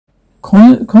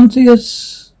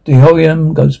Contius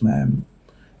Deorium Ghostman.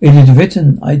 It is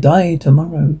written, I die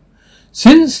tomorrow.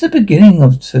 Since the beginning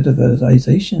of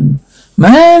civilization,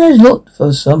 man has looked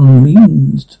for some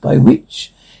means by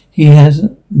which he has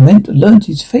learnt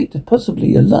his fate,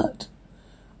 possibly alert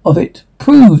of it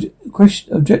proved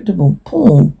objectable.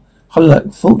 Paul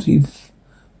Hullock thought he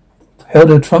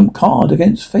held a trump card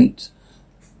against fate.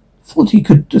 Thought he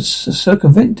could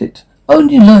circumvent it.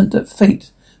 Only learnt that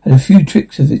fate had a few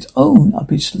tricks of its own up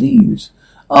his sleeves.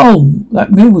 Oh,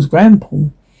 that meal was grand,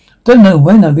 Paul. Don't know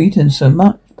when I've eaten so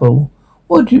much, Paul.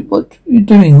 What you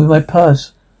doing with my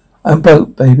purse? I'm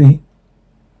broke, baby.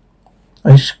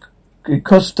 It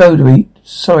costs dough to eat.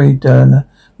 Sorry, Derla.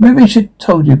 Maybe I should have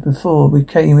told you before we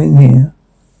came in here.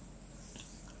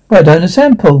 But I don't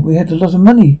understand, Paul. We had a lot of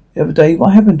money the other day.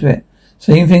 What happened to it?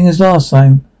 Same thing as last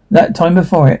time. That time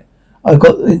before it. I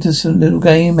got into some little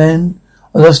game and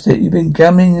I lost it. You've been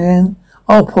gambling again?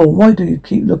 Oh, Paul, why do you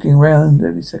keep looking around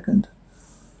every second?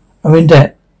 I'm in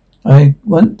debt. I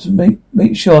want to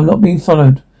make sure I'm not being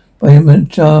followed by him and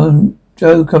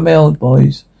Joe Camel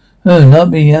boys. Not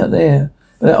me out there,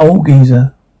 but that old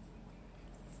geezer.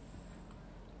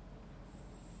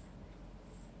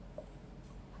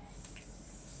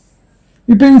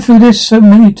 You've been through this so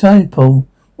many times, Paul.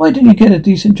 Why didn't you get a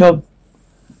decent job?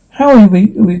 How are we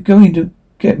going to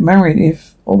get married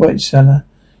if... All right, Salah.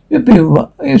 You'll be all right.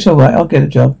 It's all right. I'll get a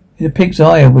job. In a pig's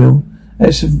eye, I will.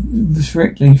 That's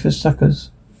strictly for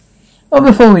suckers. Oh,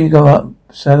 before you go up,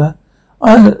 Salah.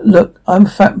 Look, I'm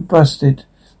fat and busted.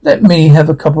 Let me have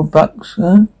a couple bucks,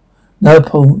 huh? No,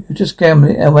 Paul. You're just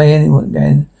gambling away anyone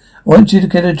again. I want you to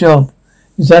get a job.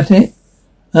 Is that it?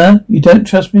 Huh? You don't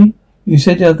trust me? You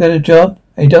said I'll get a job,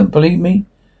 and you don't believe me?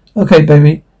 Okay,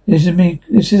 baby. This is me.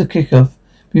 This is a kick-off.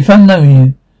 Be fun knowing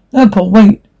you. No, Paul,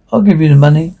 wait. I'll give you the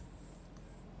money.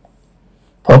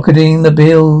 Pocketing the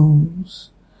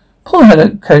bills. Paul had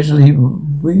it casually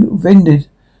vended.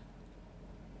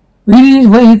 Reading his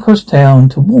way across town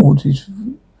towards his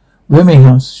rooming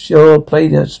house. Sure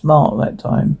played her smart that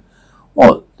time.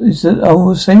 What? Is that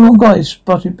the same old guy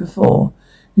spotted before?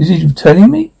 Is he telling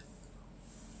me?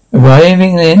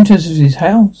 Arriving at the entrance of his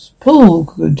house, Paul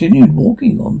continued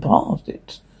walking on past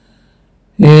it.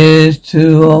 Here's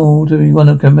too old to be one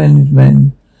of Command's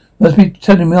men. Must be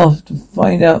telling me off to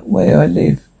find out where I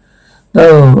live.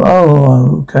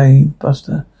 No, okay,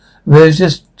 Buster. There's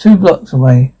just 2 blocks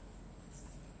away.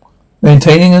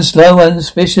 Maintaining a slow and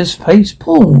suspicious pace,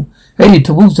 Paul headed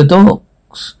towards the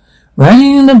docks.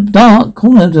 Running in the dark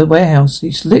corner of the warehouse,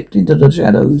 he slipped into the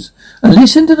shadows and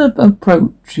listened to the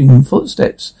approaching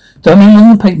footsteps, drumming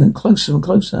along the pavement closer and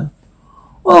closer.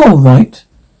 All right.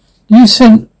 Who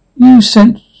sent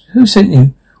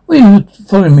you? What are you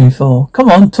following me for? Come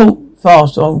on, talk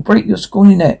fast or I'll break your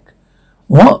scrawny neck.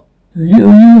 What?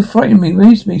 You frightening me?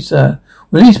 Release me, sir.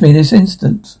 Release me this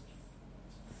instant.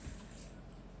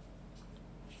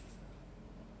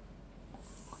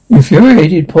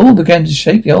 Infuriated, Paul began to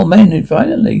shake the old man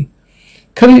violently.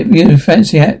 Cut it, you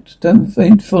fancy act. Don't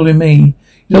follow me.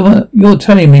 You're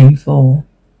telling me for.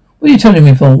 What are you telling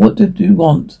me for? What did you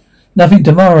want? Nothing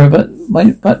tomorrow,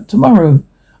 but tomorrow.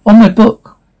 On my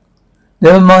book.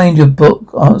 Never mind your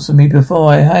book. Answer me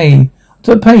before Hey,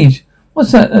 to a page.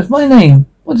 What's that? That's my name.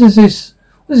 What is this?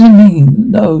 What does it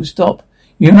mean? No, stop.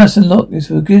 You mustn't look. It's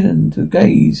forbidden to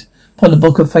gaze upon the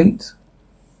book of fate.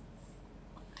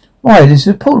 Why, this is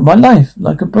a part of my life,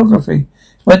 like a biography.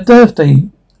 It's my birthday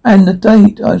and the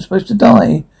date I'm supposed to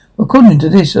die. According to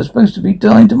this, I'm supposed to be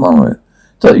dying tomorrow.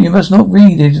 So you must not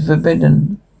read it. It's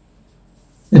forbidden.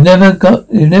 You've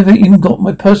never even got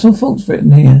my personal thoughts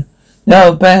written here.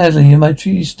 Now badly am I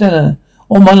treated Stella.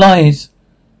 All my lies.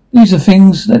 These are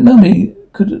things that nobody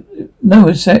could know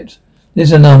except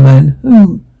there's another man.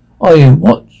 Who are you?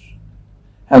 What?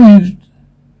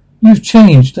 You've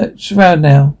changed. That shroud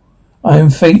now. I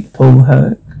am fate, Paul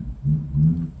Hullock.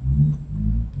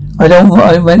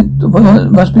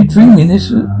 Must be dreaming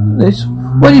this.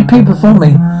 What did people for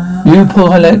me? You, Paul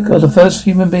Hullock, are the first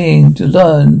human being to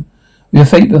learn your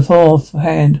fate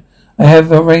beforehand. I have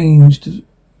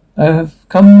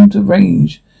come to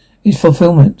arrange its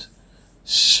fulfillment.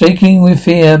 Shaking with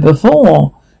fear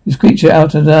before this creature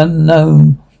out of the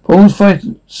unknown, Paul's fright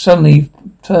suddenly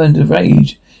turned to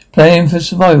rage. Playing for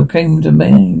survival came to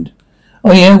mind.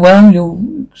 Oh yeah, well,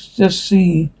 you'll just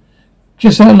see.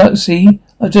 Just how luck, see?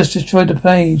 I just destroyed the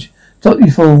page. Stop, you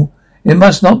fool. It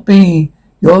must not be.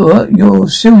 You'll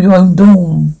seal your own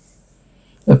doom.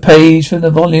 The page from the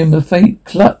volume of fate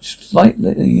clutched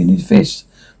lightly in his fist.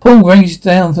 Paul gazed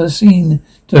down for the scene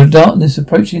to the darkness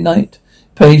approaching night.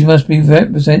 The page must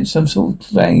represent some sort of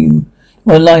claim.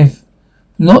 My life.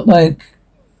 Not like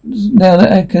Now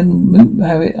that I can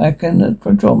have it, I can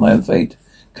control my own fate.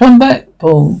 Come back,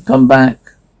 Paul. Come back.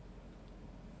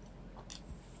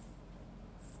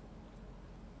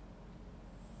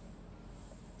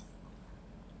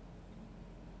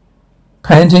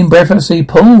 Panting breathlessly,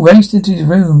 Paul raced into his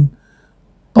room,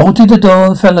 bolted the door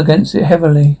and fell against it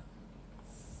heavily.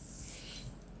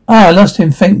 I lost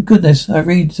him, thank goodness. I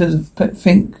read to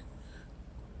think.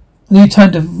 I need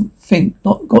time to think,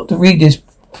 not got to read this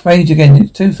page again.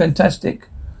 It's too fantastic.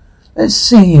 Let's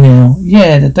see now.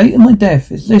 Yeah, the date of my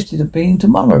death is listed as being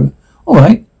tomorrow.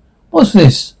 Alright. What's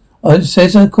this? Oh, it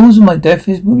says the cause of my death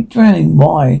is drowning.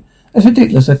 Why? That's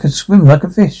ridiculous. I could swim like a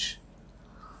fish.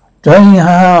 Drowning,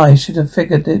 I should have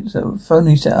figured it.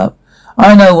 Phony set up.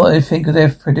 I know what they think of their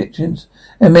predictions.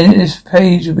 In a minute, this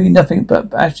page will be nothing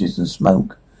but ashes and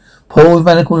smoke. Paul's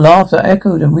maniacal laughter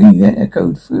echoed and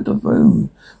re-echoed through the room.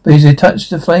 But as he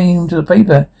touched the flame to the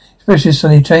paper, his expression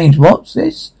suddenly changed. What's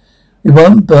this? It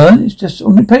won't burn. It's just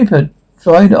only paper.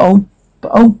 Dried,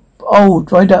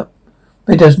 dried up.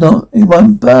 But it does not. It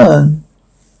won't burn.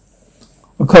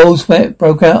 A cold sweat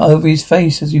broke out over his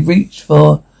face as he reached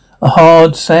for a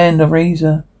hard sand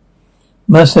eraser.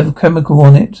 Must have a chemical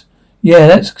on it. Yeah,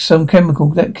 that's some chemical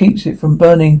that keeps it from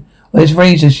burning. Well, this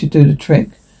razor should do the trick.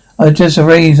 I just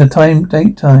erase the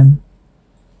date time.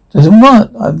 Doesn't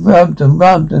work. I've rubbed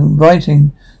and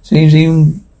writing seems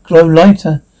even glow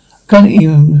lighter. I can't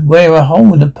even wear a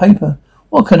hole in the paper.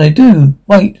 What can I do?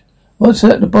 Wait. What's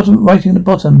at the bottom? Writing at the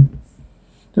bottom.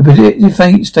 The predicted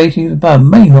fate stated above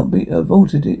may not be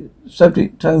altered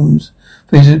subject tones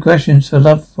for his aggressions for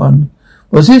loved one.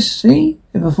 Was this? See?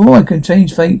 If before I can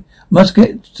change fate, I must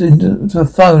get to the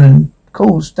phone and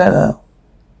call Stella.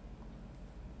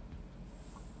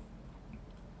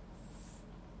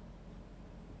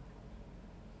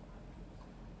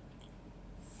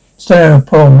 Stella,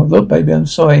 Paul, look, baby, I'm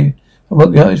sorry. I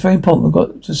woke you up. It's very important. I've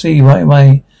got to see you right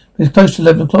away. But it's close to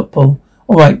 11 o'clock, Paul.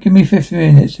 All right, give me 15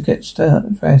 minutes to get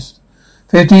dressed.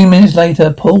 15 minutes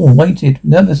later, Paul waited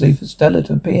nervously for Stella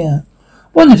to appear.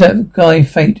 Wonder if that guy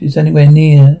Fate is anywhere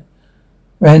near.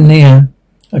 Ran near.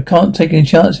 I can't take any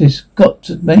chances. Got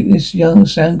to make this young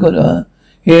sound good.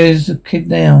 Here's the kid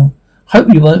now.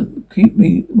 Hope you won't keep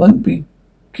me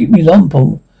long,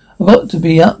 Paul. I've got to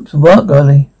be up to work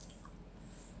early.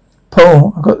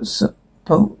 Paul,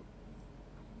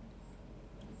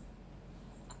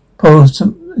 Paul, is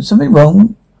something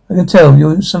wrong? I can tell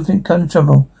you're in something kind of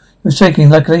trouble. You're shaking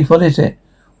like a leaf. What is it?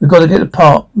 We've got to get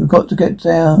apart. We've got to get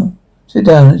down. Sit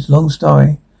down. It's a long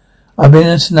story. I've been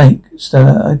a snake,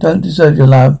 Stella. I don't deserve your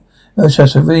love. No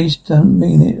trust. I really don't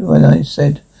mean it when I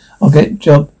said I'll get a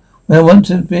job. When I want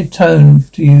to atone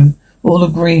to you all the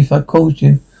grief I caused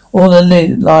you, all the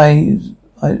lies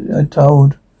I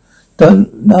told.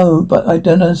 Don't know, but I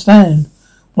don't understand.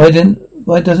 Why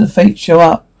doesn't fate show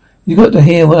up? You got to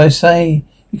hear what I say.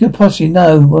 You could possibly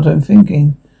know what I'm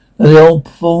thinking. The old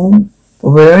fool.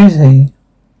 But where is he?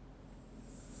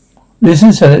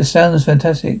 Listen, sir, it sounds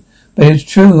fantastic. But it's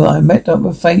true. I met up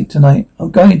with fate tonight. I'm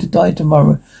going to die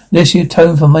tomorrow unless you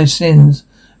atone for my sins.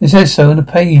 It says so on the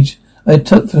page I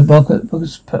took for the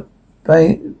book's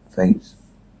face.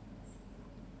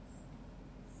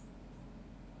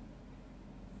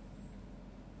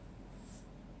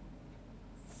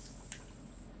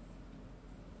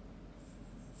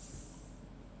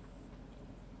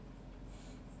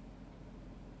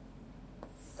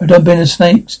 I've not been a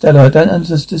snake, Stella. I don't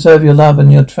deserve your love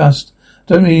and your trust. I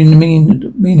don't really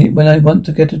mean it when I want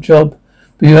to get a job.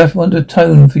 But you have to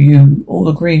atone for you. All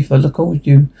the grief I caused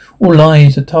you. All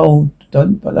lies are told.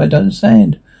 But I don't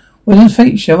understand. When does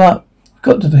fate show up? You've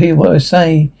got to hear what I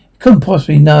say. You couldn't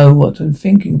possibly know what I'm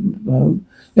thinking about.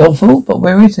 The old fool, but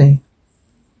where is he?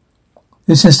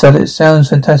 Listen, Stella, it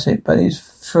sounds fantastic, but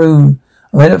it's true.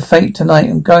 I read up fate tonight.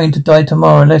 I'm going to die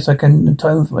tomorrow unless I can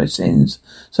atone for my sins.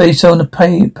 Say so on the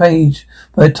page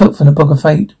but I took from the book of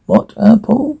fate. What,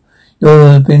 Paul?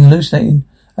 You've been hallucinating.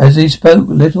 As he spoke,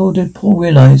 little did Paul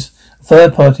realize a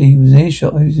third party was in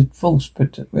earshot who was a false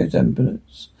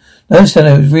resemblance. No,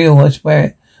 Stella, it was real, I swear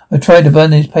it. I tried to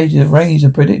burn these pages of rays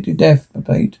of predicted death, but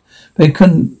I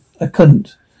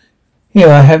couldn't. Here,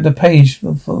 I have the page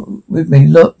with me.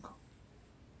 Look.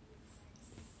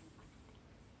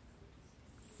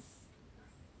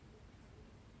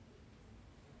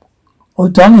 Oh,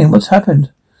 darling, what's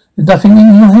happened? There's nothing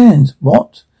in your hands.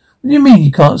 What? What do you mean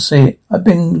you can't see it? I've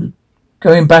been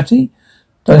going batty.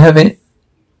 Don't have it.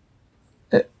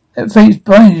 Fate's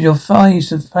blinded your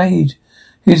face of page.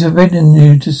 He's forbidden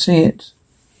you to see it.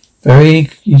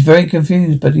 He's very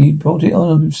confused, but he brought it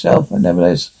on himself, and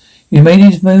nevertheless, he made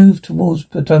his move towards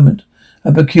atonement.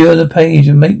 I procure the page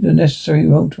and make the necessary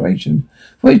alteration.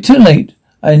 For it's too late.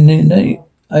 I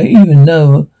even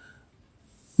know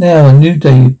now a new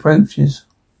day approaches.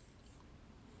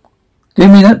 Give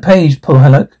me that page, Paul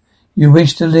Halleck. You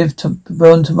wish to live to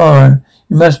burn tomorrow.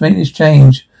 You must make this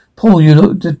change. Paul, you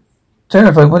look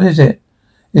terrified. What is it?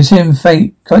 It's him,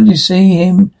 Fate. Can't you see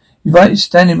him? You're right,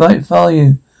 standing right before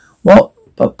you. What?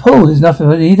 But Paul, there's nothing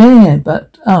really there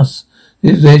but us.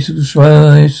 This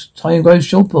time grows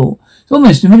short, Paul. It's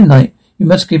almost midnight. You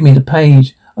must give me the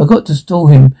page. I've got to stall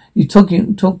him. He's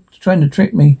trying to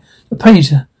trick me. The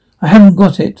page, I haven't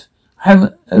got it. I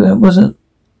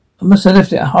must have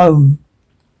left it at home.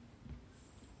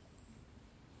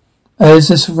 As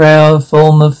the surrounded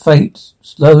form of Fate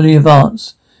slowly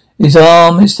advanced, his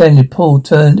arm extended, Paul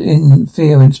turned in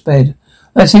fear and sped.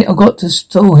 That's it, I've got to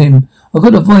stall him. I've got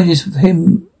to avoid this with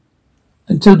him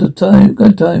until the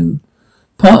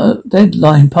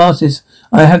deadline passes.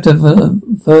 I have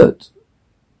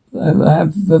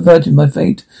averted my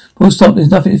fate. Full stop,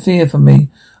 there's nothing to fear from me.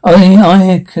 Only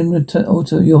I can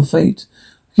alter your fate.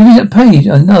 Give me that page.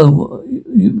 I know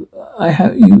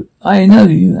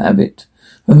you have it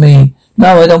for me.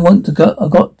 No, I don't want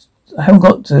to I haven't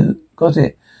got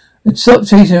it. Stop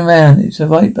chasing around. It's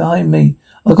right behind me.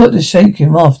 I've got to shake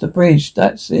him off the bridge.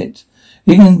 That's it.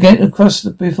 He can get across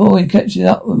before he catches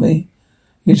up with me.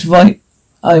 He's right.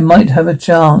 I might have a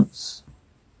chance.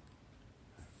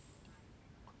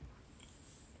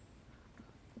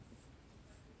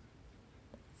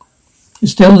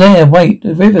 It's still there. Wait,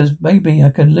 the rivers. Maybe I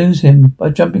can lose him by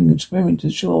jumping and swimming to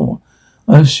shore.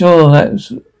 I'm sure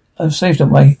I'm safe that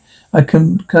way. I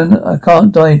can't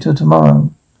die till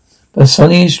tomorrow. But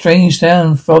suddenly a strange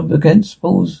sound throbbed against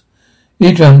Paul's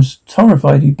eardrums.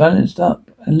 Terrified, he balanced up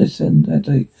and listened.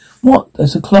 What?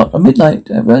 There's a clock.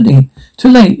 Midnight already. Too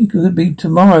late. It could be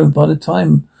tomorrow by the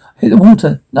time I hit the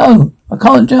water. No, I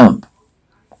can't jump.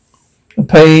 The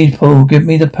page, Paul. Give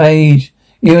me the page.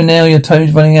 Even now your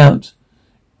time's running out.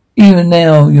 Even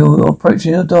now you're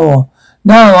approaching your door.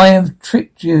 No, I have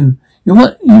tricked you.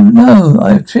 I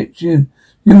have tricked you.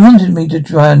 You wanted me to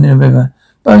drown in the river.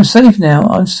 But I'm safe now.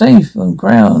 I'm safe on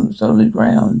solid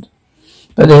ground.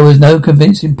 But there was no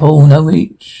convincing Paul, no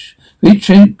reach.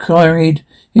 Retreat carried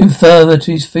him further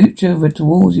to his future,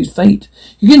 towards his fate.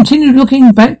 He continued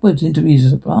looking backwards into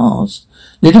his past,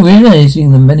 little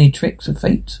realizing the many tricks of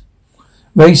fate.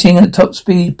 Racing at top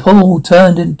speed, Paul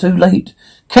turned in too late.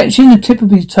 Catching the tip of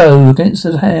his toe against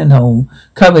the handhole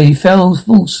cover, he fell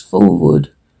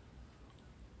forward.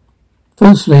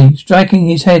 Falsely, striking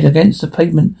his head against the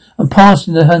pavement and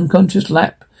passing the unconscious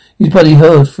lap, his body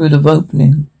hurled through the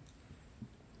opening.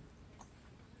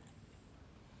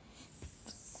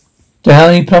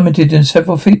 Down he plummeted in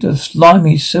several feet of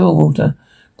slimy sewer water.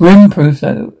 Grim proof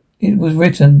that it was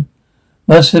written.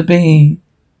 Must have been.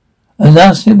 And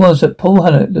thus it was that Paul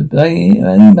Halleck, the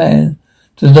only man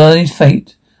to learn his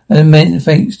fate and means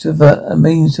to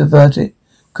avert it,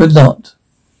 could not.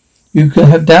 You could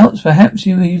have doubts, perhaps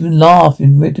you even laugh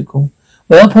in ridicule.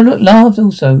 Well, Pollock laughed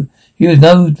also. He was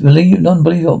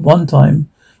non-believer at one time.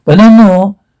 But no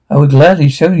more. I would gladly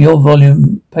show you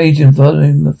your page and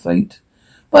volume of fate.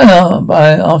 But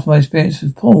after my experience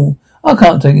with Paul, I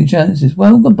can't take any chances.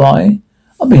 Well, goodbye.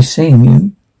 I'll be seeing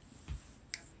you.